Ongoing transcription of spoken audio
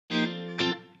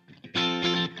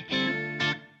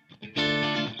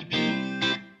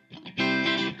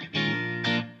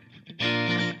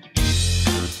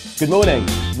Good morning.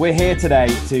 We're here today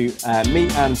to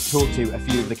meet and talk to a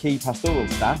few of the key pastoral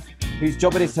staff whose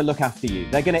job it is to look after you.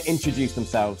 They're going to introduce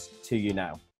themselves to you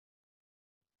now.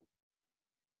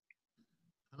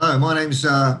 Hello, my name's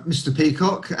Mr.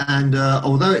 Peacock, and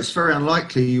although it's very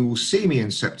unlikely you will see me in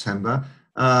September,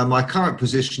 my current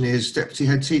position is Deputy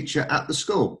Head Teacher at the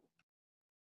school.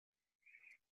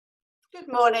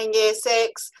 Good morning, Year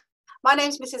 6. My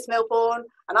name's Mrs. Milbourne,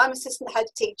 and I'm Assistant Head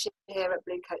Teacher here at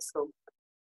Bluecoat School.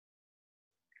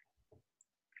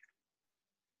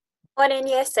 Morning,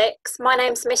 Year 6. My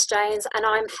name's Miss Jones and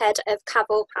I'm Head of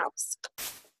Cavell House.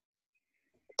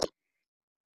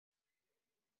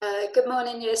 Good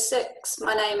morning, Year 6.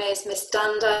 My name is Miss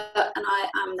Dander and I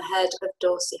am the Head of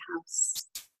Dorsey House.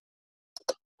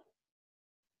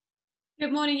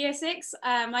 Good morning, Year 6.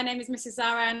 My name is Mrs.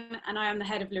 Zaran and I am the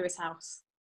Head of Lewis House.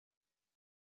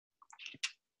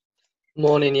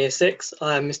 Morning, Year 6.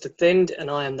 I am Mr. Thind and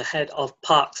I am the Head of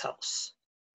Parks House.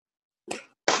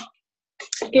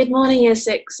 Good morning, Year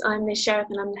 6. I'm Miss Sheriff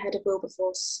and I'm the Head of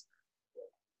Wilberforce.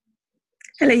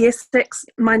 Hello, Year 6.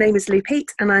 My name is Lou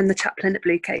Pete and I'm the Chaplain at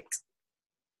Bluecoat.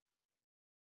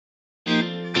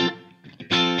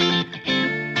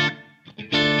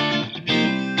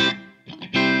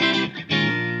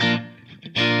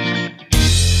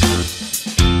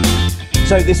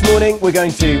 So this morning we're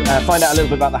going to find out a little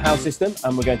bit about the house system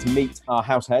and we're going to meet our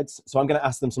house heads. So I'm going to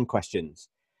ask them some questions.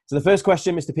 So the first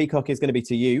question, Mr. Peacock, is going to be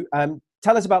to you.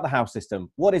 Tell us about the house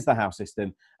system. What is the house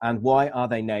system and why are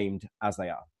they named as they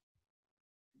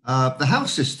are? The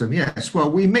house system, yes.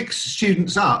 Well, we mix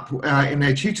students up in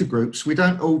their tutor groups. We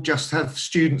don't all just have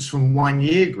students from one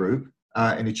year group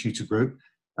in a tutor group.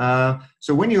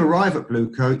 So when you arrive at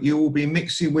Bluecoat, you will be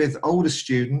mixing with older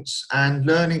students and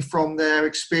learning from their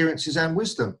experiences and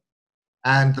wisdom.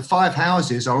 And the 5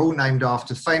 houses are all named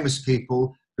after famous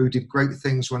people who did great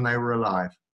things when they were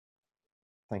alive.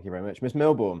 Thank you very much. Ms.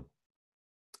 Milbourne.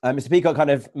 Mr. Peacock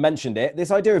kind of mentioned it, this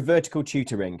idea of vertical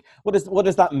tutoring. What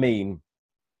does that mean?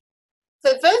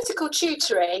 So vertical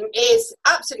tutoring is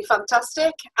absolutely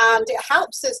fantastic and it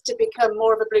helps us to become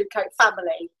more of a Bluecoat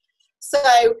family.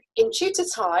 So in tutor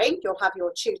time, you'll have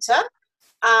your tutor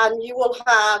and you will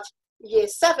have Year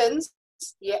 7s,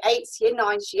 Year 8s, Year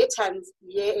 9s, Year 10s,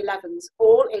 Year 11s,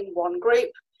 all in one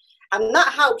group. And that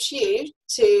helps you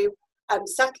to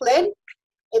settle in.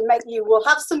 You will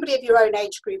have somebody of your own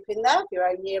age group in there, your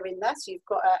own year in there, so you've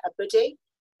got a buddy.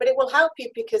 But it will help you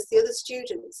because the other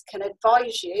students can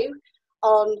advise you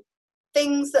on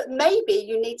things that maybe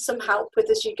you need some help with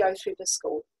as you go through the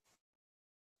school.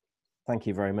 Thank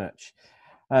you very much.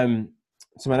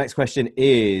 So my next question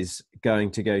is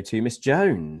going to go to Miss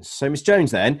Jones. So Miss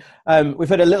Jones then, we've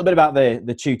heard a little bit about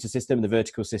the tutor system, the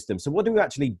vertical system. So what do we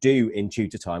actually do in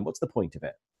tutor time? What's the point of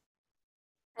it?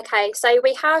 Okay, so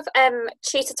we have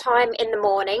tutor time in the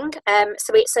morning.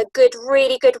 So it's a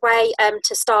really good way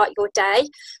to start your day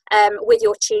with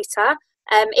your tutor.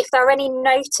 If there are any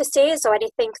notices or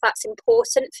anything that's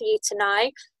important for you to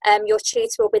know, your tutor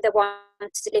will be the one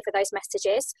to deliver those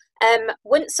messages.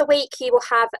 Once a week you will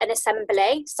have an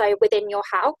assembly, so within your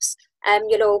house,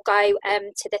 you'll all go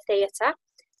to the theatre.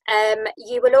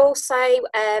 You will also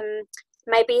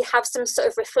maybe have some sort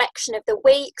of reflection of the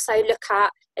week, so look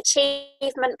at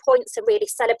achievement points and really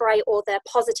celebrate all the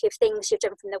positive things you've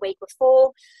done from the week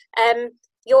before.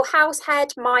 Your house head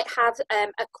might have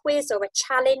a quiz or a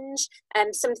challenge,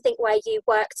 something where you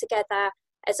work together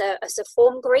as a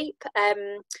form group.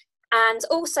 And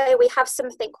also we have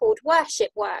something called Worship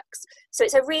Works. So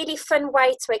it's a really fun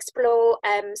way to explore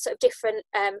sort of different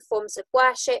forms of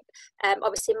worship.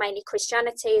 Obviously mainly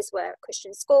Christianity as we're a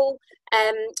Christian school,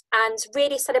 and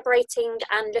really celebrating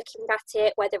and looking at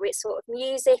it, whether it's sort of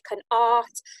music and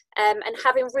art, and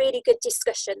having really good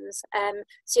discussions.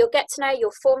 So you'll get to know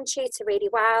your form tutor really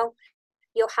well.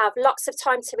 You'll have lots of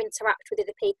time to interact with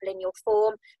other people in your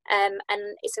form, and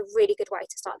it's a really good way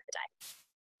to start the day.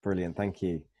 Brilliant, thank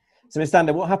you. So, Ms.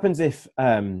 Stander, what happens if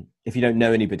you don't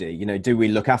know anybody? You know, do we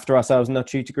look after ourselves in our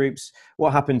tutor groups?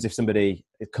 What happens if somebody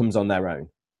comes on their own?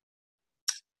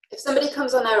 If somebody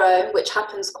comes on their own, which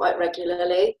happens quite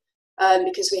regularly,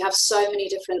 because we have so many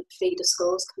different feeder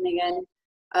schools coming in,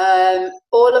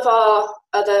 all of our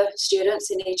other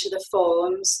students in each of the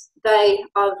forms, they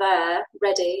are there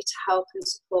ready to help and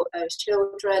support those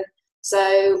children.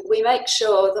 So we make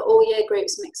sure that all year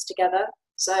groups mix together.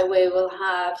 So we will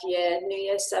have New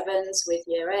Year 7s with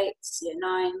Year 8s, Year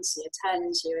 9s, Year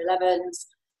 10s, Year 11s.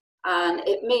 And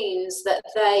it means that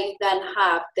they then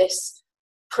have this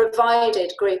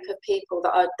provided group of people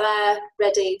that are there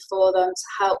ready for them,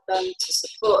 to help them, to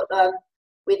support them.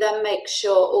 We then make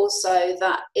sure also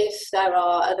that if there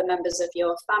are other members of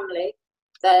your family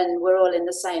then we're all in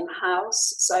the same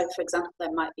house. So, for example,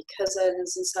 there might be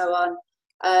cousins and so on.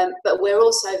 But we're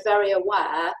also very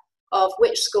aware of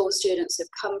which school students have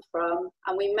come from,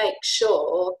 and we make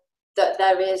sure that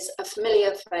there is a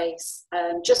familiar face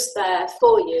just there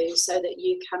for you so that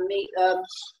you can meet them,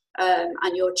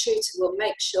 and your tutor will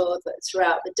make sure that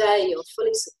throughout the day you're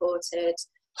fully supported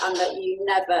and that you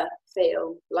never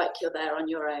feel like you're there on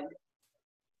your own.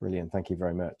 Brilliant, thank you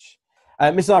very much.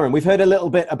 Ms. Aaron, we've heard a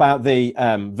little bit about the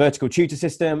vertical tutor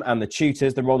system and the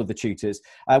tutors, the role of the tutors.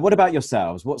 What about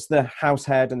yourselves? What's the house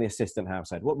head and the assistant house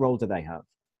head? What role do they have?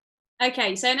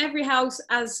 Okay, so in every house,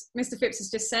 as Mr. Phipps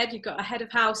has just said, you've got a head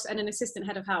of house and an assistant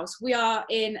head of house. We are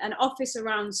in an office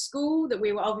around school that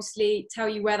we will obviously tell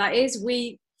you where that is.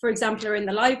 We, for example, are in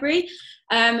the library.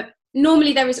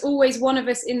 Normally there is always one of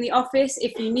us in the office.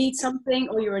 If you need something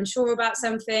or you're unsure about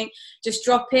something, just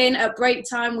drop in. At break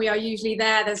time, we are usually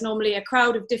there. There's normally a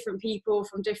crowd of different people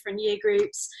from different year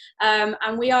groups,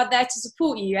 and we are there to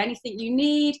support you. Anything you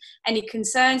need, any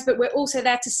concerns, but we're also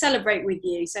there to celebrate with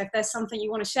you. So if there's something you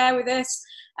want to share with us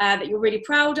that you're really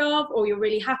proud of or you're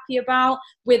really happy about,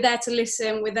 we're there to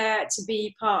listen. We're there to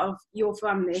be part of your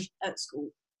family at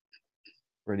school.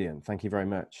 Brilliant, thank you very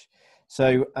much.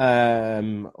 So,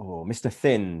 Mr.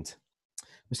 Thind.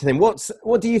 Mr. Thind,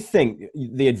 what do you think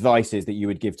the advice is that you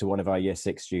would give to one of our Year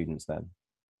 6 students then?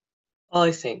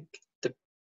 I think the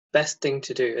best thing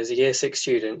to do as a Year 6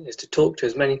 student is to talk to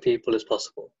as many people as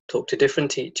possible. Talk to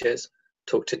different teachers,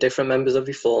 talk to different members of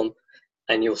your form,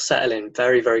 and you'll settle in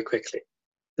very, very quickly.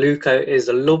 Blue Coat is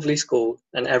a lovely school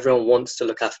and everyone wants to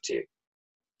look after you.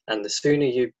 And the sooner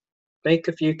you make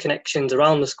a few connections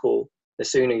around the school, the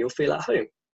sooner you'll feel at home.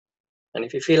 And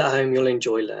if you feel at home, you'll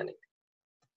enjoy learning.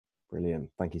 Brilliant.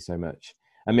 Thank you so much.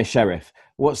 And Miss Sheriff,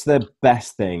 what's the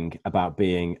best thing about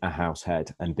being a house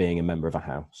head and being a member of a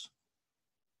house?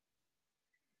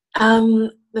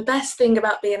 The best thing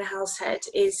about being a house head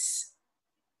is,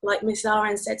 like Miss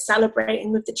Aaron said,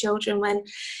 celebrating with the children when,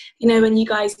 when you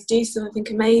guys do something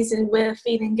amazing, we're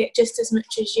feeling it just as much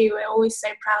as you. We're always so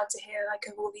proud to hear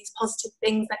of all these positive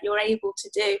things that you're able to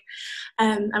do.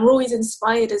 And we're always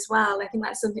inspired as well. I think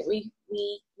that's something we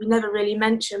never really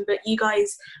mention, but you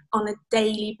guys on a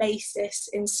daily basis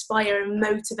inspire and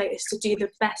motivate us to do the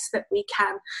best that we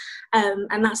can.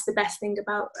 And that's the best thing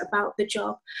about the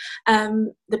job.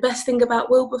 The best thing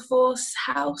about Wilberforce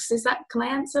House, can I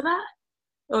answer that?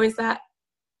 Or is that,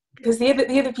 because the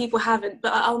other people haven't,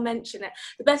 but I'll mention it.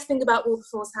 The best thing about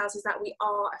Wilberforce House is that we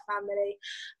are a family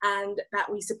and that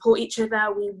we support each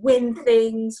other, we win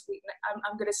things.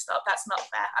 I'm going to stop, that's not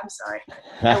fair, I'm sorry.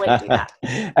 I won't do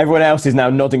that. Everyone else is now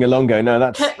nodding along going, no,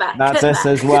 that's us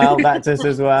as well, that's us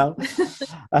as well.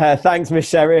 Thanks, Miss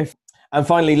Sheriff. And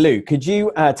finally, Lou, could you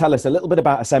tell us a little bit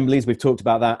about assemblies? We've talked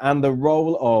about that, and the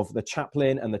role of the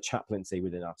chaplain and the chaplaincy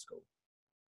within our school.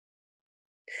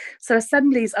 So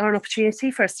assemblies are an opportunity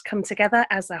for us to come together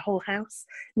as a whole house,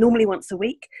 normally once a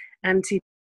week, and to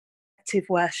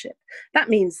worship. That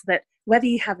means that whether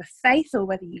you have a faith or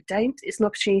whether you don't, it's an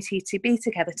opportunity to be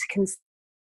together, to consider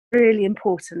really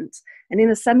important. And in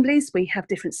assemblies, we have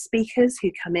different speakers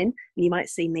who come in, and you might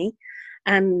see me,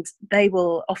 and they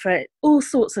will offer all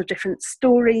sorts of different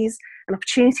stories and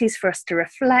opportunities for us to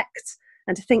reflect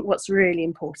and to think what's really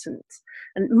important.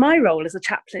 And my role as a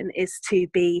chaplain is to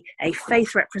be a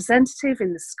faith representative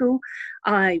in the school.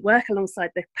 I work alongside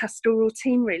the pastoral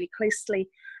team really closely,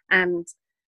 and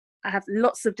I have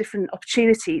lots of different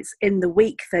opportunities in the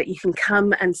week that you can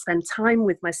come and spend time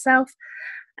with myself.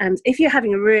 And if you're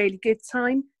having a really good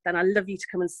time, then I'd love you to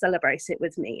come and celebrate it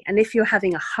with me. And if you're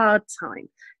having a hard time,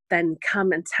 then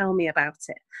come and tell me about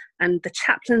it. And the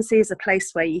chaplaincy is a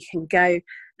place where you can go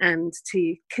and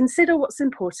to consider what's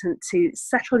important, to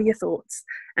settle your thoughts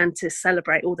and to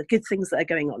celebrate all the good things that are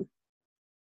going on.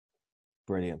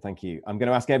 Brilliant, thank you. I'm going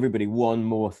to ask everybody one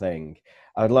more thing.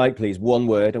 I would like, please, one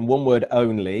word and one word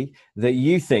only that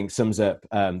you think sums up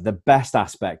the best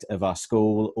aspect of our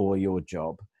school or your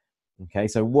job. Okay,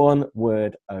 so one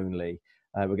word only.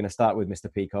 We're going to start with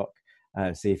Mr. Peacock,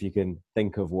 see if you can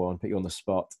think of one, put you on the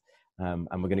spot, and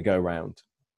we're going to go around.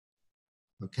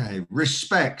 Okay,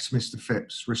 respect, Mr.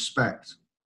 Phipps, respect.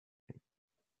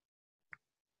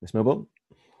 Miss Milborn?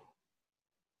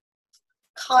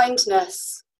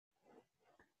 Kindness.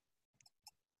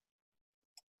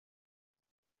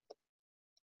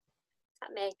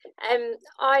 Me.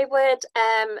 I would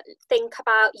think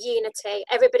about unity,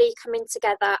 everybody coming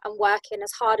together and working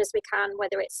as hard as we can,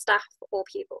 whether it's staff or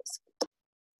pupils.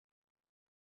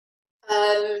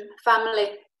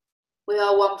 Family. We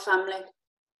are one family.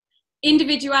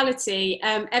 Individuality.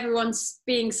 Everyone's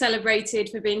being celebrated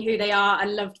for being who they are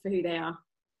and loved for who they are.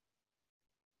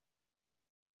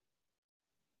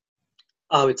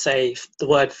 I would say the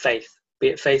word faith, be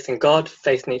it faith in God,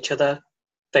 faith in each other,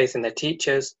 faith in their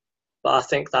teachers. But I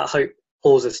think that hope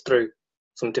pulls us through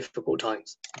some difficult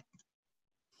times.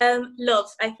 Love.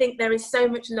 I think there is so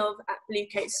much love at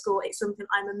Bluecoat School. It's something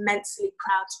I'm immensely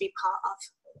proud to be part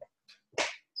of.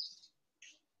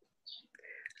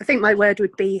 I think my word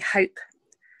would be hope.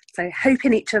 So hope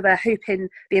in each other, hope in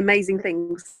the amazing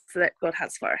things that God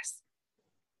has for us.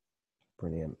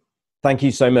 Brilliant. Thank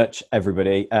you so much,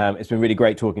 everybody. It's been really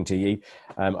great talking to you.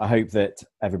 I hope that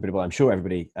everybody, well, I'm sure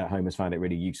everybody at home has found it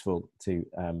really useful to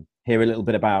hear a little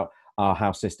bit about our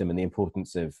house system and the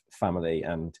importance of family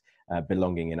and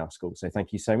belonging in our school. So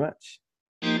thank you so much.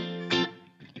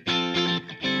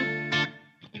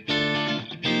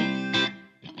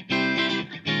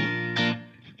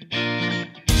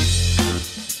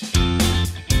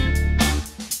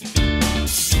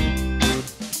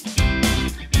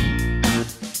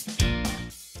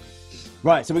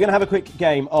 Right, so we're going to have a quick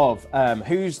game of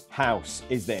whose house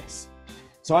is this?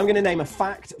 So I'm going to name a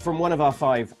fact from one of our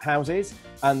 5 houses,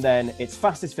 and then it's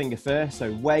fastest finger first,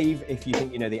 so wave if you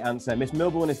think you know the answer. Miss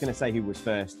Milbourne is going to say who was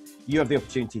first. You have the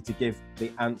opportunity to give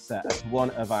the answer as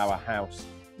one of our house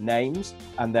names,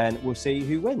 and then we'll see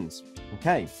who wins.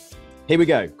 Okay, here we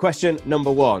go. Question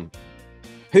number 1.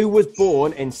 Who was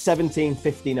born in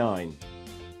 1759?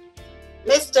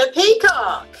 Mr.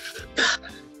 Peacock.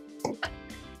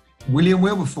 William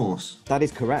Wilberforce. That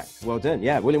is correct. Well done.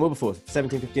 Yeah, William Wilberforce,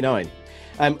 1759.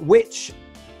 Which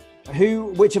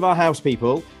of our house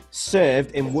people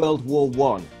served in World War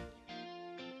One?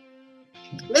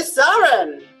 Miss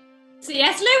Zarin.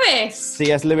 C.S. Lewis.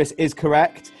 C.S. Lewis is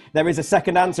correct. There is a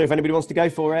second answer if anybody wants to go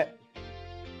for it.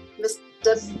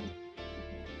 Mr.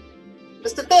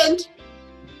 Thind.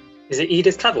 Is it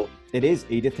Edith Cavell? It is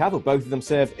Edith Cavell. Both of them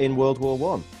served in World War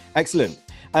One. Excellent.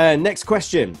 Next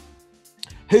question.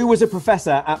 Who was a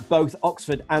professor at both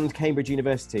Oxford and Cambridge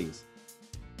universities?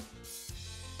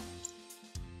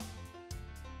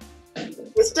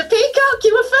 Mr. Peacock,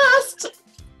 you were first.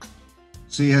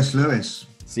 C.S. Lewis.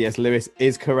 C.S. Lewis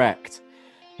is correct.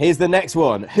 Here's the next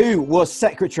one. Who was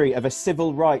secretary of a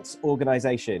civil rights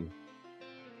organisation?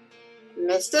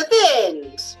 Mr.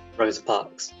 Thind. Rosa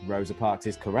Parks. Rosa Parks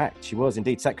is correct. She was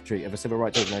indeed secretary of a civil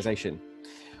rights organisation.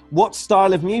 What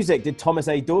style of music did Thomas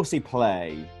A. Dorsey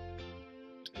play?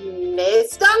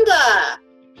 Miss Dunder.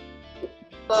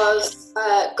 Was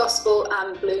gospel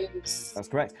and blues. That's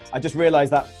correct. I just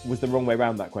realised that was the wrong way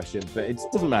around that question, but it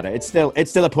doesn't matter. It's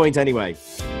still a point anyway.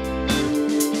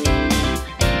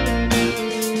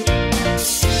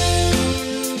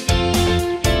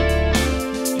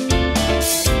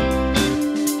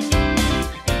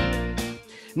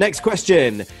 Next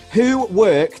question. Who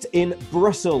worked in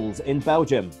Brussels in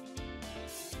Belgium?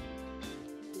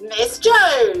 Miss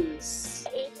Jones.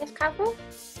 Edith Cavell.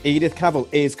 Edith Cavell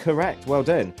is correct. Well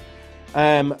done.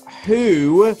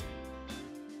 Who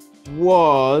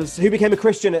became a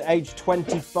Christian at age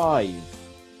 25?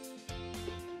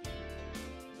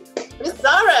 Miss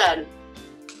Zarin.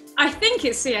 I think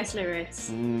it's C.S.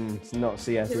 Lewis. It's not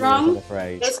C.S. Lewis, Wrong. I'm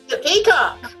afraid. Mr.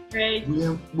 Peacock.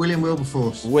 William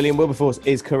Wilberforce. William Wilberforce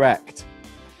is correct.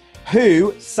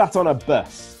 Who sat on a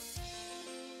bus?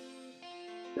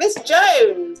 Miss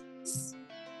Jones.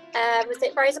 Was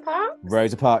it Rosa Parks?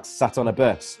 Rosa Parks sat on a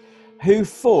bus. Who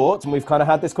fought, and we've kind of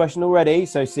had this question already,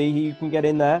 so see who you can get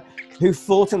in there. Who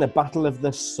fought in the Battle of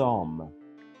the Somme?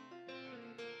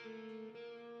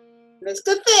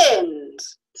 Mr. Thind.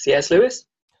 C.S. Lewis?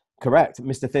 Correct.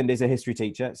 Mr. Thind is a history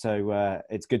teacher, so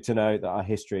it's good to know that our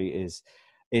history is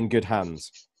in good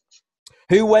hands.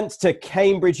 Who went to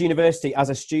Cambridge University as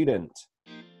a student?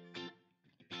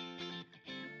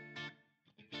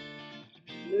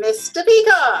 Mr.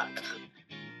 Peacock.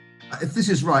 If this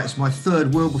is right, it's my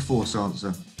third Wilberforce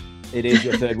answer. It is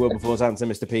your third Wilberforce answer,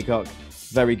 Mr. Peacock.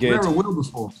 Very good. Where are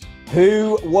Wilberforce?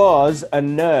 Who was a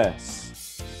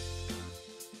nurse?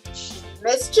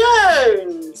 Miss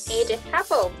Jones. Edith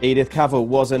Cavell. Edith Cavell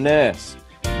was a nurse.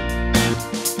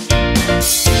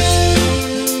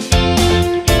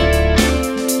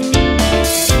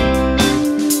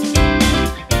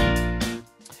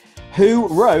 Who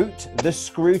wrote the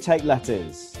Screwtape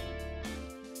Letters?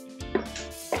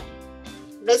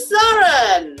 Miss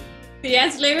Zarin.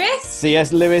 C.S. Lewis.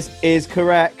 C.S. Lewis is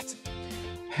correct.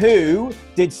 Who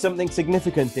did something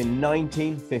significant in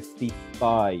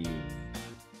 1955? Ooh,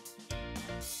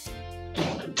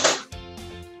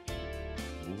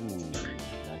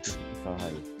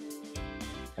 1955.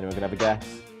 Anyone gonna have a guess?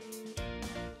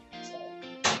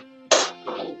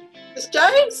 Miss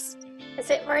Jones. Is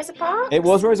it Rosa Parks? It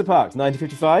was Rosa Parks,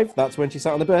 1955. That's when she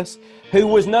sat on the bus. Who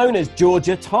was known as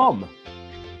Georgia Tom?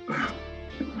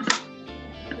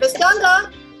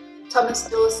 Thomas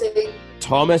Dorsey.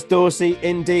 Thomas Dorsey,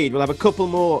 indeed. We'll have a couple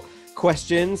more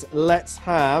questions. Let's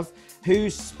have,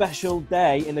 whose special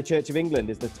day in the Church of England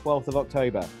is the 12th of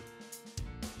October?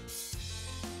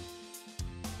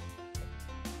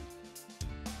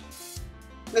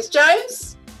 Miss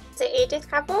Jones? Is it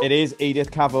Edith Cavell? It is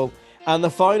Edith Cavell. And the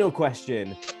final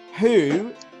question,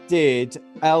 who did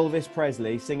Elvis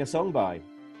Presley sing a song by?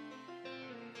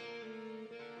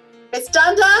 Miss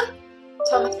Danda?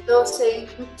 Thomas Dorsey.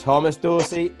 Thomas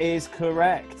Dorsey is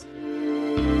correct.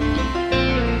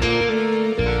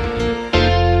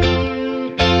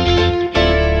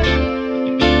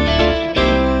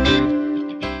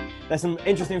 There's some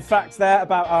interesting facts there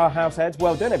about our house heads.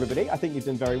 Well done, everybody. I think you've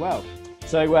done very well.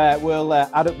 So we'll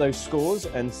add up those scores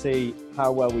and see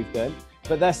how well we've done.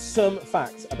 But there's some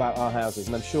facts about our houses,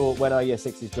 and I'm sure when our Year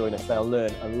 6s join us, they'll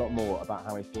learn a lot more about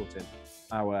how important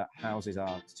our houses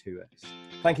are to us.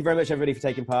 Thank you very much, everybody, for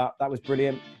taking part. That was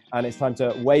brilliant. And it's time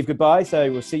to wave goodbye.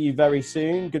 So we'll see you very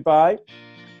soon. Goodbye.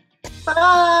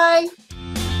 Bye.